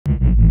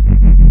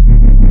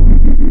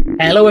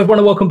Hello everyone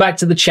and welcome back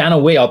to the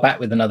channel. We are back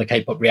with another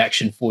K-pop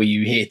reaction for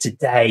you here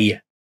today.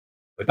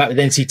 We're back with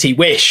NCT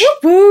WISH.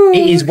 Woo-hoo.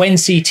 It is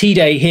WNCT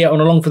Day here on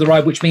Along for the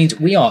Ride, which means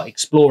we are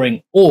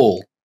exploring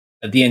all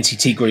of the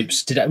NCT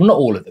groups today. Well, not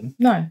all of them.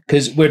 No.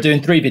 Because we're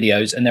doing 3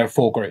 videos and there are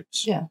 4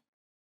 groups. Yeah.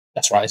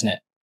 That's right, isn't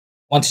it?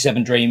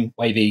 127, Dream,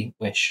 Wavy,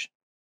 WISH.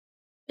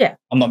 Yeah.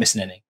 I'm not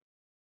missing any.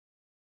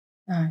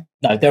 No.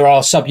 No, there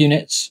are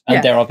subunits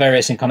and there are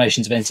various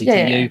incarnations of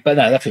NCTU, but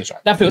no, that feels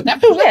right. That feels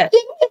right.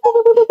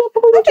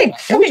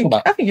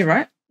 I think you're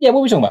right. Yeah, what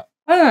are we talking about?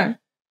 I don't know.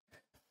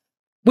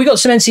 We got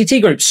some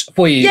NCT groups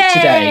for you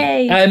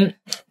today.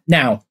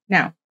 Now,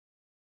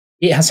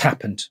 it has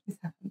happened. It's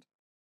happened.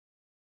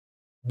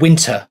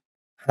 Winter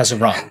has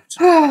arrived.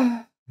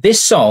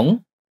 This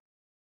song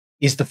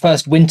is the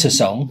first winter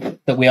song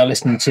that we are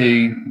listening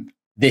to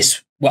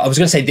this. Well, I was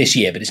going to say this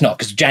year, but it's not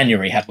because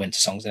January had winter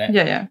songs in it.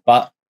 Yeah.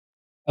 But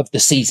of the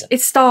season,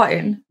 it's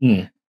starting.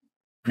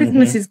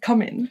 Christmas is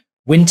coming.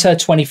 Winter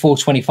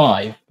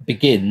 24-25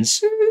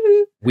 begins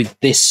with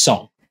this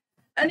song.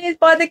 And it's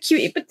by the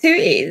Cutie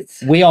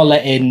Patooties. We are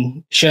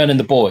letting Shern and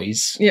the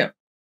boys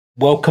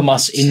welcome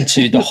us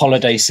into the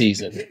holiday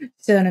season.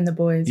 Shern and the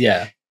boys.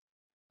 Yeah.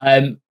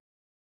 I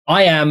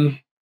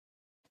am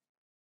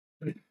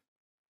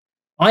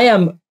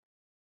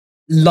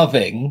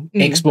loving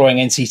exploring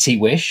NCT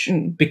WISH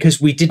because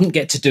we didn't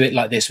get to do it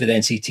like this with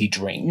NCT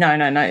Dream. No.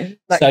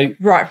 Like, so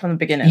right from the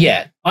beginning.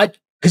 Yeah.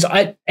 Because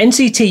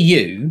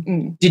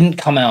NCTU didn't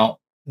come out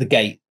the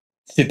gate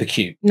super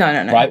cute. No.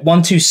 Right?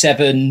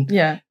 127.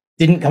 Yeah.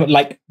 Didn't come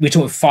like we're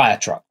talking fire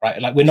truck,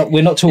 right? Like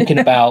we're not talking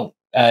about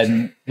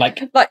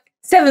like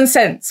 7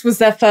 Cents was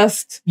their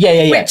first.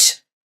 Yeah.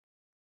 Which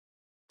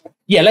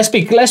let's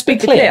be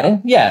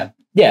clear.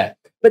 Yeah.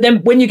 But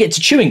then when you get to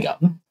chewing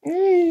gum,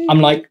 I'm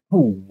like,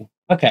 oh,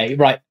 okay,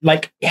 right.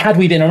 Like had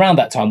we been around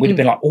that time, we'd have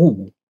been like,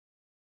 oh,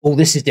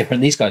 this is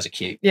different. These guys are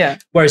cute. Yeah.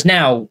 Whereas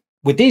now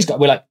with these guys,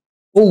 we're like,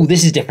 oh,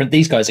 this is different.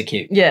 These guys are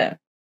cute. Yeah.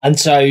 And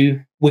so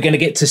we're going to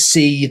get to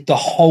see the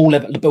whole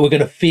level, but we're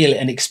going to feel it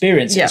and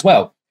experience it as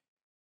well.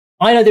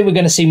 I don't think we're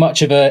going to see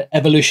much of an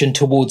evolution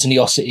towards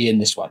Neosity in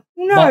this one.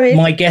 No,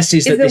 my guess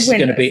is that this is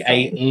going to be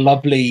a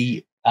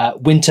lovely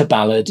winter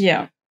ballad.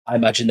 Yeah. I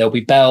imagine there'll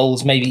be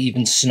bells, maybe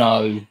even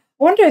snow. I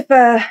wonder if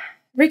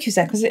Riku's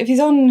there, because if he's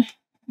on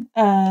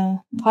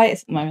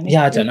hiatus at the moment.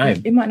 Yeah, I don't know.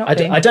 It might not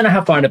be. I don't know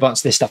how far in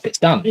advance this stuff gets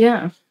done.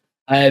 Yeah.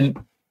 I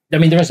mean,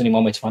 there is only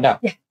one way to find out.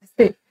 Yeah, let's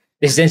do it.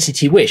 This is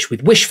NCT WISH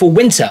with Wishful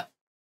Winter.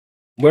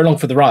 We're along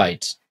for the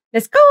ride.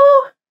 Let's go.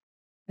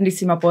 And you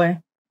see my boy.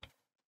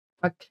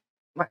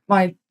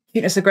 My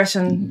cuteness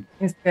aggression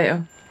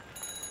instigator.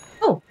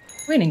 Oh,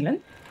 we're in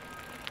England.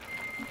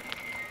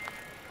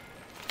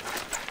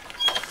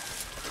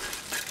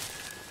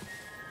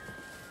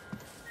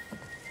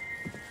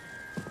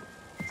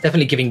 It's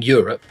definitely giving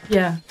Europe.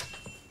 Yeah.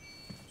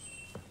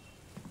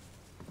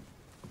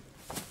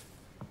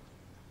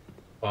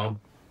 Well,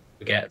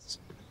 forgets.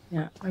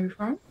 Yeah. Where are you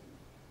from?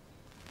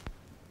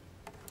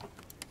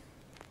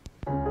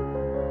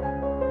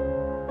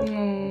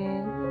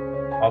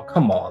 Oh,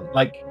 come on.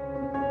 Like,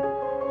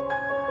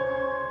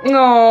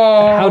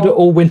 oh, how do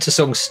all winter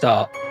songs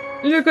start?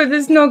 Look at the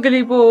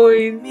snuggly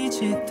boys.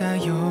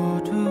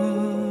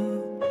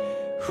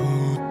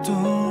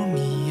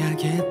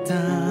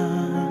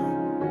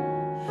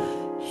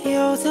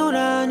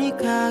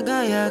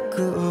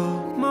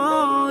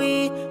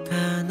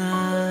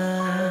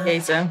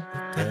 Gazer.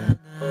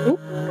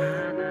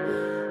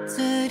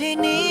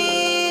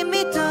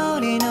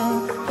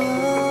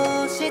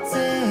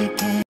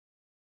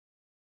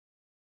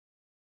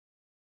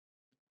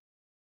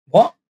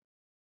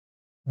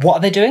 What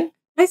are they doing?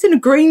 Placing a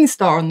green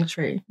star on the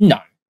tree. No.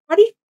 How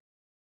do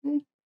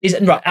you? Is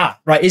it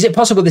right? Is it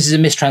possible this is a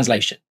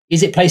mistranslation?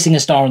 Is it placing a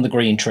star on the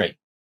green tree?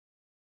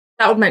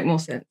 That would make more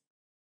sense.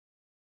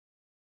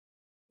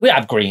 We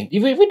have green.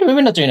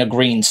 We're not doing a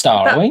green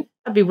star, are we?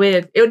 That'd be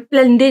weird. It would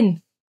blend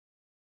in.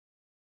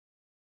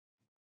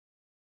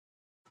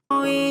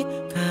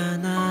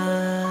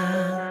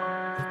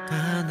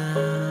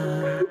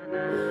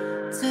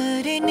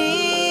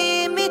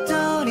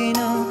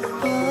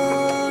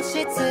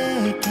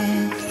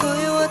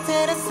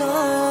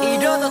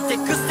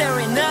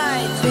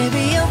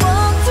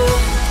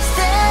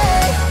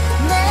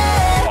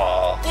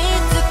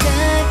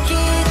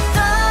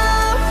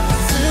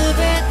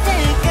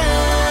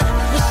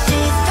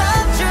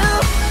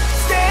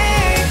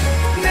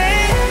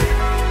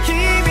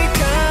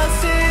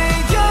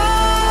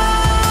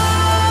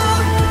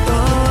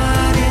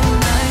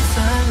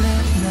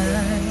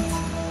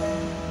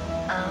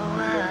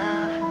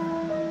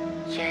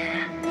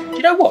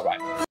 You know what, right?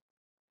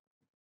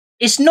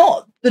 It's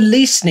not the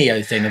least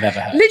Neo thing I've ever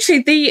heard.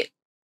 Literally,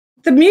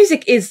 the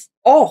music is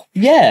off.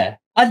 Yeah,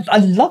 I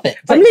love it.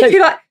 I'm literally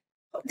like,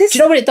 this. Do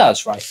you know what it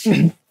does, right?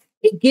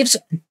 It gives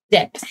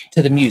depth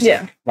to the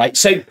music, right?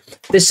 So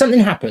there's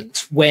something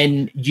happens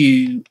when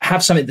you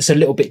have something that's a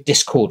little bit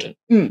discordant,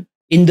 in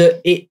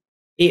that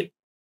it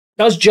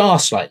does jar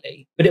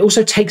slightly, but it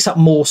also takes up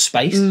more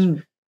space.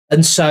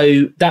 And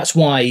so that's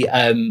why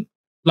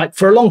like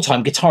for a long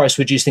time, guitarists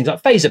would use things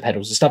like phaser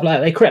pedals and stuff like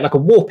that. They create like a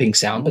warping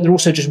sound, but they're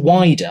also just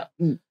wider.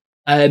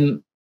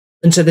 And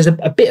so there's a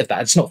bit of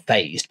that. It's not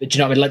phased, but do you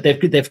know what I mean?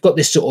 Like they've got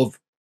this sort of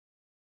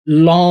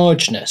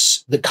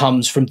largeness that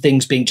comes from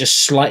things being just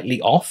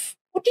slightly off.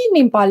 What do you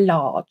mean by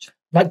large?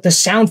 Like the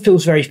sound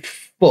feels very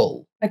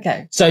full.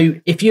 Okay. So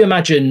if you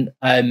imagine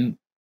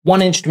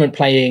one instrument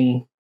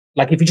playing,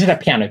 like if you just have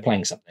piano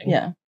playing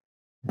something,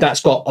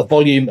 that's got a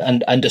volume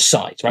and a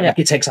size, right? Like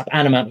it takes up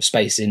an amount of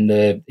space in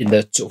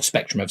the sort of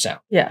spectrum of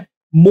sound. Yeah.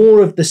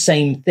 More of the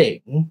same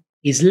thing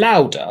is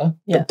louder,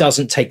 but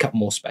doesn't take up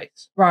more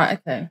space. Right.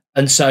 Okay.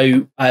 And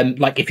so,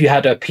 like if you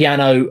had a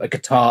piano, a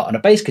guitar, and a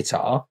bass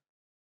guitar,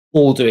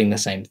 all doing the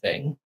same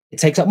thing, it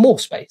takes up more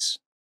space.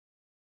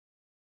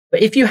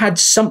 But if you had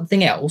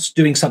something else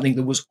doing something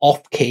that was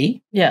off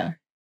key,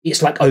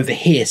 it's like over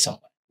here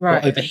somewhere,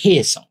 or over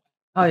here somewhere.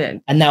 Oh yeah.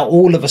 And now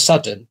all of a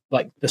sudden,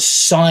 like the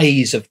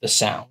size of the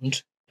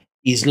sound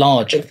is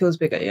larger. It feels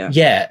bigger, yeah.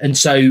 Yeah. And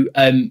so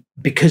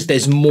because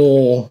there's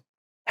more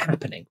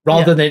happening,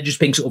 rather than it just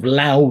being sort of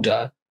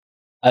louder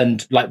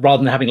and like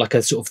rather than having like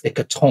a sort of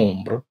thicker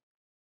timbre,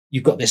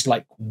 you've got this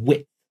like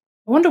width.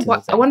 I wonder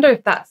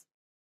if that's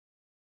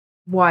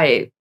why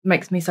it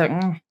makes me so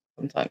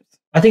sometimes.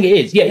 I think it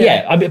is.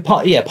 Yeah. I mean,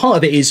 part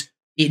of it is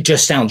it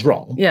just sounds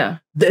wrong. Yeah.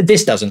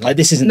 This doesn't. Like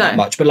this isn't that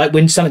much. But like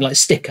when something like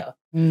Sticker,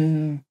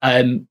 and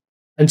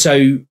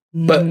so,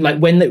 but like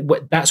when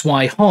that's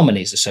why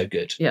harmonies are so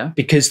good. Yeah.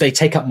 Because they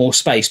take up more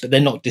space, but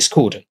they're not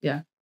discordant.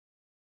 Yeah.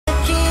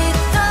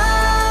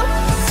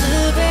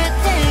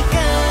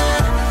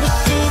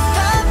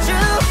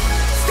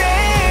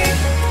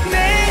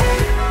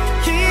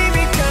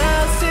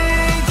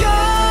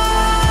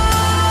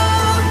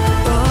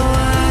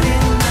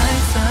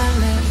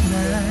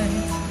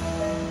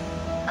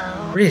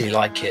 Really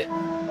like it.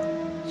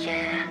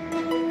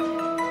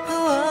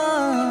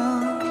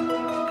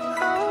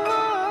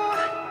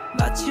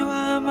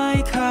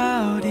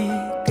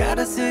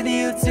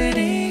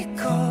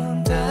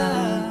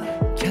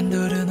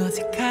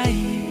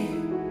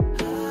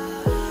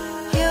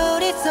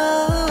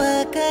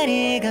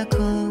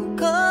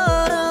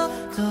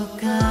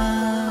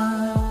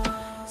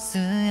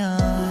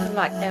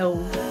 Like L.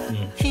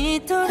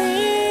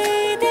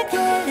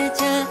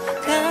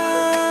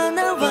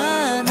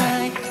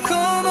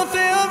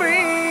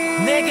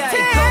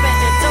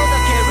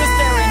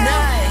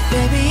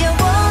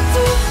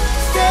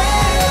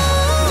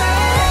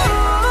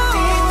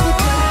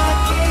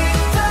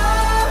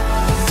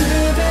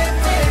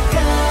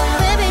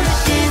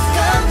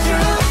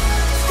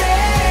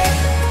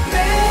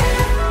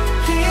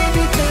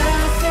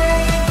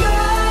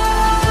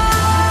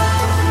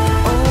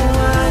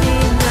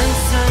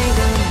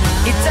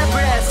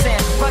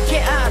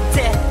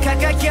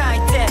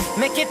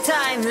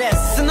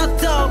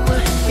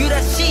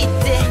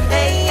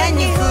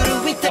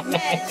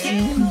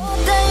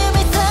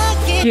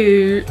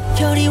 Cute.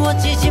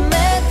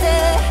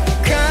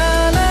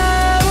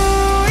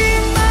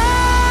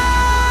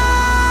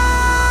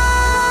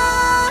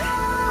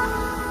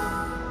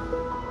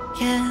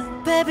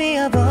 Baby,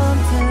 I want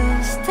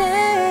to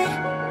stay.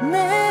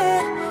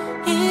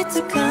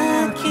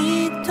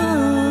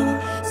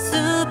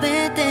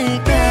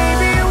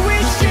 Baby,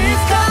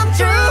 wishes come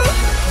true.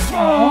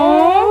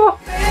 Aww.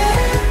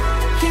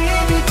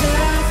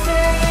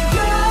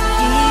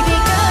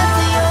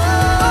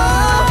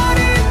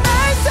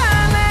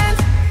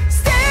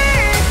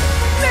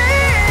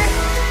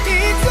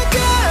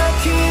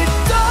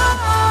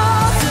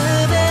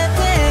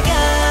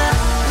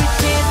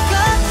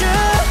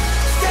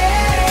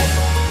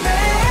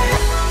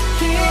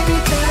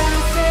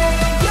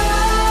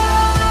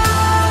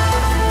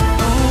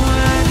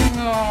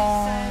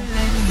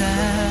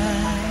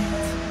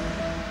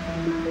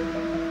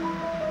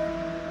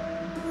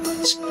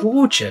 It's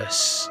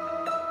gorgeous.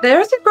 There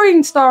is a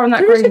green star on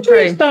that There is green a tree.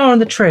 green star on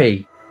the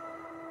tree.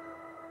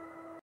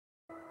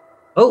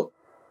 Oh.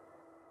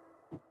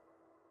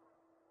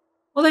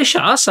 Well, they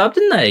shut us up,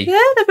 didn't they?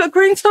 Yeah, they've got a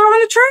green star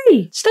on the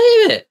tree. Stay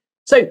with it.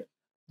 So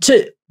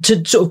to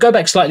sort of go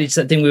back slightly to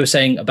that thing we were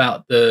saying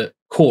about the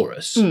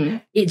chorus,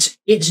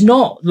 it's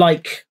not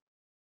like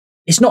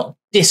it's not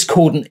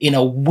discordant in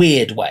a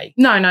weird way.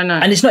 No.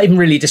 And it's not even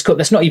really discordant.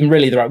 That's not even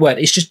really the right word.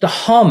 It's just the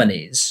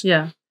harmonies.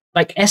 Yeah.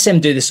 Like SM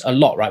do this a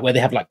lot, right? Where they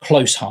have like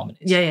close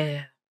harmonies.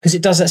 Yeah. Because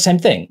it does that same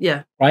thing.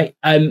 Yeah. Right.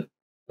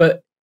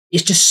 But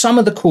it's just some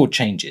of the chord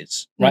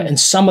changes, right? And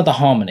some of the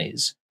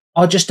harmonies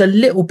are just a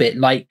little bit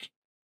like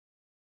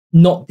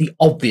not the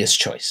obvious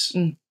choice,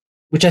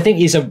 which I think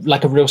is a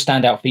real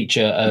standout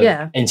feature of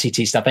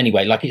NCT stuff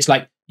anyway. Like, it's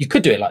like, you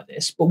could do it like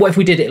this, but what if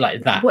we did it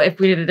like that? What if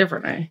we did it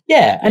differently?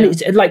 Yeah. And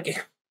it's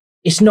like,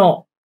 it's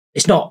not,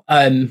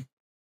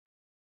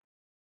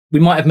 we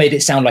might have made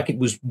it sound like it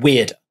was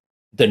weirder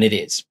than it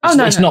is.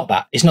 It's not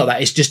that. It's not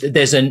that. It's just,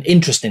 there's an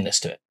interestingness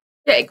to it.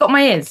 Yeah, it got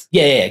my ears.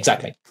 Yeah,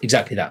 exactly.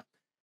 Exactly that.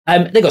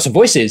 They got some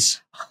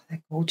voices. Oh,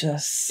 they're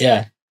gorgeous.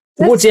 Yeah.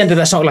 Towards the end of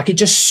that song, like, it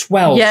just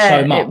swells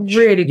so much. It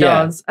really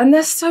does. And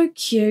they're so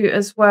cute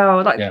as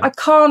well. Like, you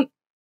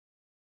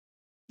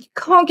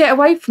can't get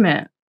away from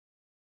it.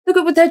 Look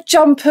at with their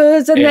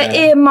jumpers and their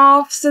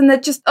earmuffs, and they're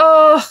just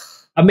I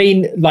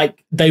mean,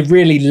 like they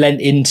really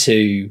lent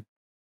into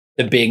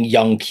the being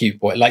young, cute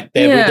boy. Like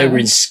they were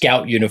in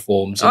scout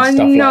uniforms and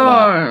stuff like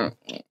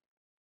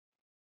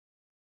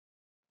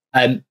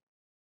that.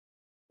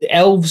 The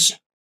elves,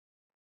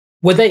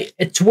 were they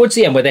towards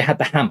the end where they had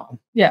the hammer?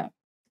 Yeah,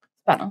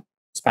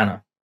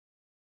 Spanner.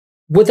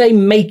 Were they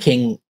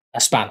making a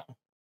spanner?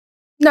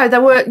 No, they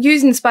were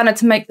using the spanner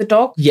to make the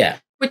dog. Yeah,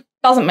 which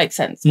doesn't make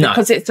sense No.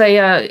 because it's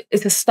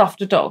a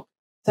stuffed dog,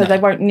 so they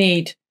won't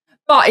need.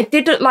 But it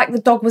did look like the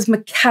dog was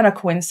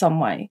mechanical in some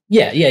way.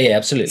 Yeah,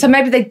 absolutely. So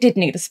maybe they did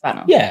need a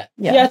spanner. Yeah,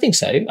 I think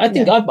so. I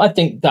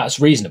think that's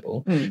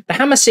reasonable. Mm. The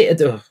hammer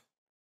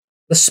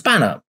the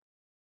spanner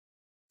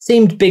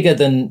seemed bigger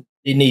than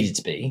it needed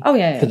to be. Oh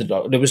yeah, for the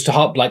dog. It was to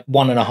have like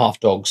 1.5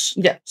 dogs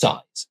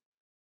size.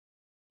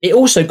 It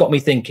also got me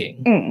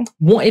thinking: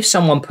 what if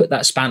someone put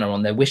that spanner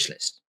on their wish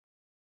list?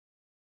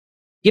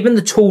 Given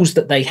the tools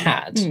that they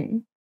had,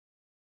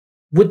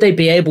 would they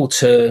be able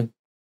to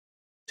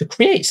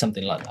create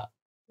something like that?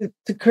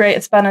 To create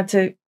a spanner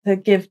to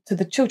give to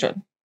the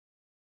children.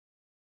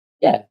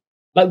 Yeah,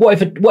 like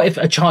what if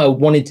a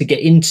child wanted to get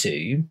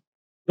into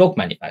dog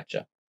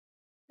manufacture?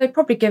 They'd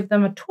probably give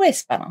them a toy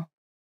spanner.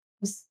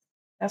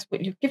 That's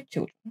what you give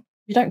children.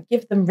 You don't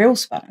give them real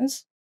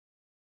spanners.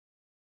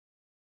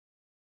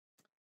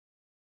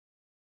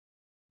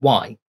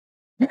 Why?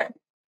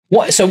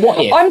 What? So what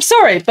if? I'm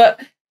sorry,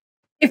 but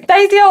if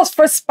Daisy asked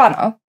for a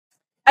spanner,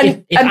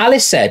 and if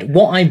Alice said,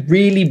 "What I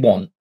really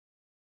want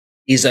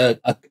is a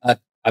I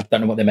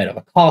don't know what they're made of,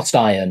 a cast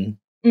iron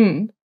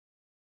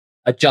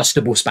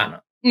adjustable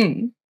spanner,"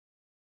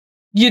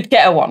 you'd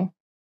get her one.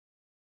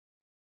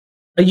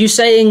 Are you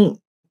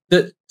saying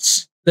that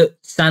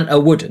Santa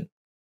wouldn't?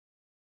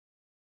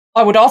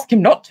 I would ask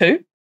him not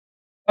to.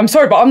 I'm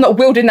sorry, but I'm not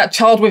wielding that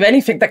child with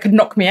anything that could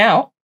knock me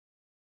out.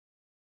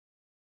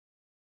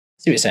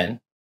 See what you're saying?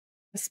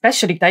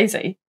 Especially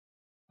Daisy.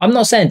 I'm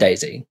not saying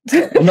Daisy.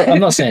 I'm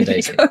not saying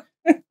Daisy.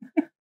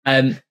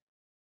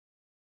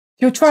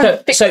 You're trying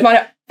to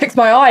fix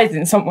my eyes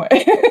in some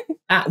way.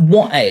 At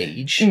what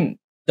age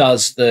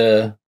does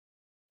the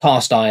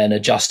cast iron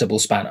adjustable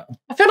spanner?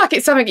 I feel like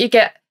it's something you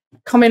get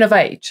coming of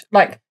age,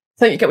 like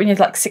something you get when you're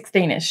like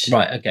 16-ish.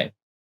 Right. Okay.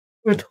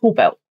 With a tool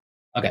belt.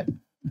 Okay.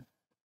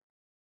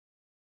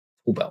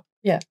 Tool belt.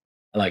 Yeah.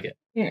 I like it.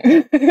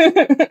 Yeah.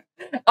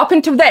 Up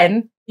until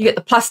then, you get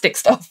the plastic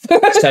stuff.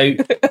 So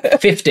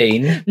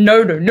 15.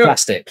 No.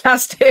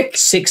 Plastic.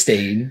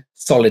 16.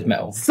 Solid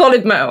metal.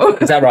 Solid metal.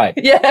 Is that right?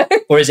 Yeah.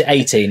 Or is it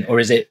 18?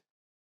 Or is it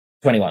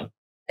 21?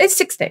 It's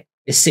 16.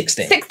 It's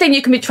 16. 16,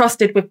 you can be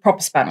trusted with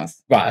proper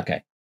spanners. Right.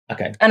 Okay.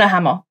 And a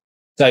hammer.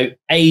 So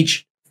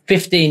age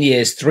 15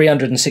 years,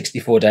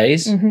 364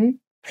 days.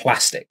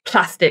 Plastic.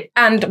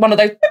 And one of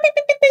those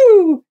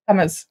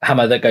hammers.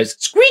 Hammer that goes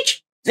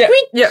screech,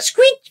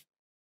 screech.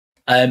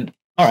 All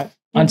right.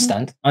 I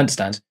understand.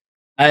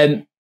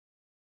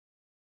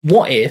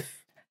 What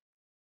if?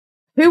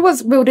 Who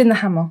was wielding the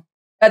hammer?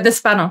 The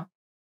spanner.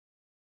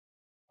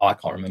 Oh, I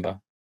can't remember.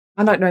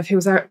 I don't know if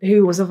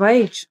who was of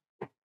age.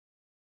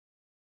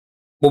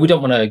 Well, we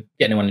don't want to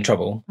get anyone in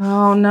trouble.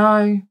 Oh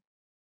no.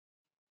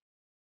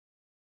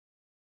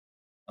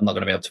 I'm not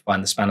going to be able to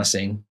find the spanner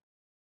scene.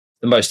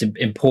 The most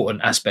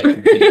important aspect of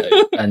the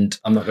video, and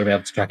I'm not going to be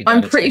able to track it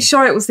down. I'm pretty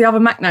sure it was the other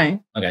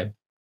Macno. Okay.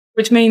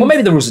 Which means... Well,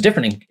 maybe the rules are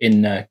different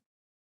in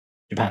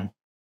Japan.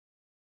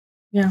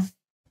 Yeah.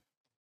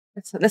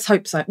 Let's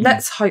hope so.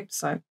 Let's hope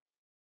so.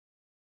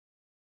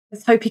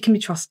 Let's hope he can be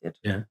trusted.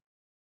 Yeah.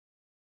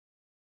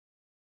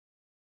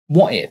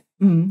 What if,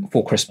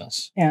 for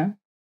Christmas,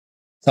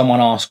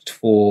 someone asked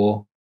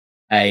for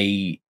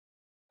a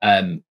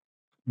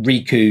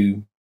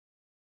Riku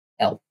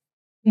elf?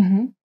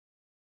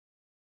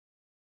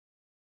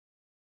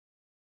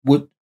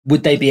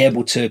 Would they be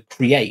able to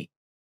create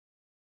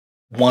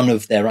one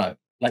of their own?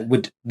 Like,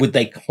 would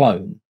they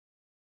clone?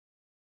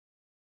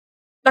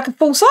 Like a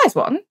full-size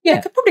one? Yeah.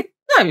 They could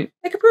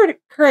probably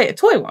create a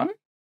toy one.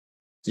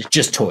 It's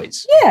just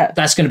toys. Yeah.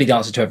 That's going to be the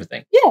answer to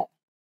everything. Yeah.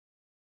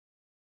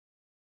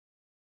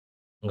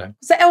 Okay.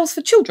 Is there elves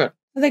for children?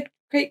 So they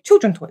create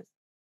children toys.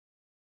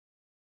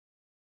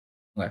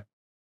 Okay.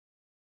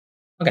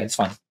 Okay, it's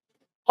fine.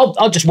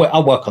 I'll just work.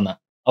 I'll work on that.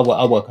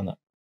 I'll work on that.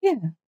 Yeah.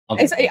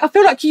 I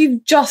feel like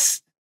you've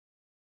just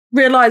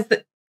realised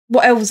that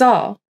what elves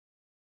are,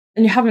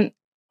 and you haven't.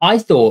 I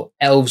thought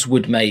elves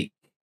would make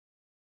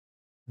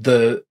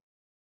the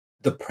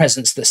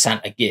presents that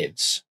Santa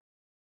gives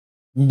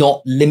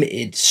not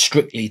limited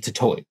strictly to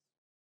toys.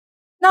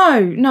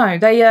 No,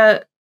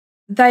 they're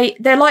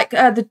like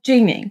the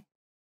genie.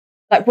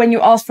 Like when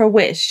you ask for a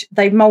wish,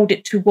 they mould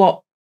it to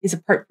what is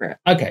appropriate.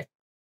 Okay,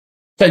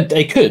 so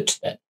they could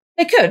then.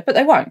 They could, but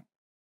they won't,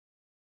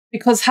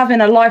 because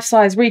having a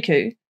life-size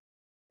Riku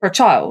for a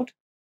child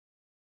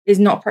is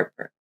not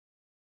appropriate.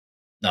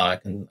 No, I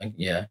can.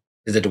 Yeah,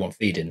 because they don't want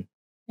feeding.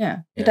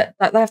 Yeah. They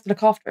have to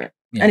look after it,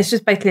 and it's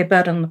just basically a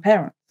burden on the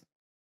parents.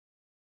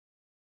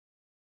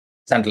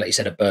 Sounded like you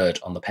said a bird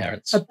on the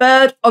parents. A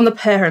bird on the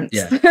parents.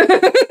 Yeah.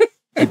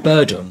 A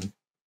burden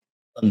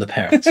than the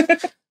parents.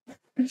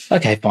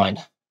 Okay, fine.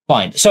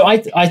 So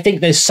I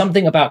think there's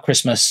something about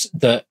Christmas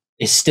that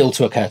is still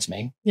to occur to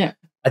me. Yeah.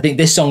 I think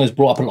this song has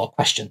brought up a lot of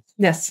questions.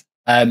 Yes.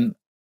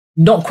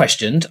 Not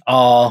questioned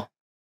are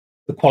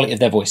the quality of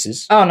their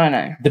voices. Oh,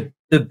 no. The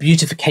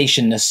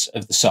beautificationness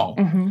of the song.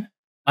 Mm-hmm.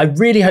 I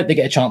really hope they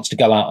get a chance to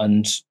go out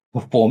and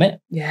perform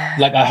it. Yeah.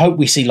 Like, I hope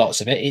we see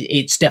lots of it.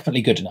 It's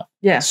definitely good enough.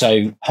 Yeah.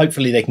 So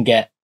hopefully they can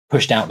get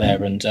pushed out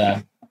there and,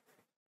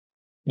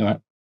 you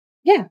know.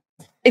 Yeah.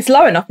 It's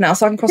low enough now,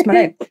 so I can cross my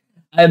leg.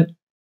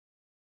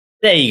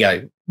 There you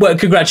go. Well,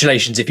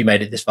 congratulations if you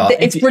made it this far.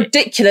 It's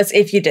ridiculous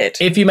if you did.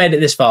 If you made it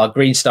this far,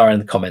 green star in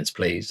the comments,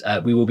 please.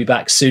 We will be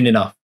back soon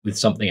enough with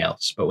something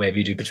else. But whatever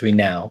you do between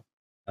now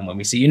and when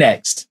we see you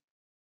next,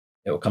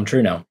 it will come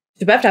true now.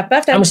 It's your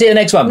birthday. And we'll see you in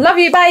the next one. Love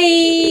you.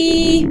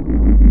 Bye.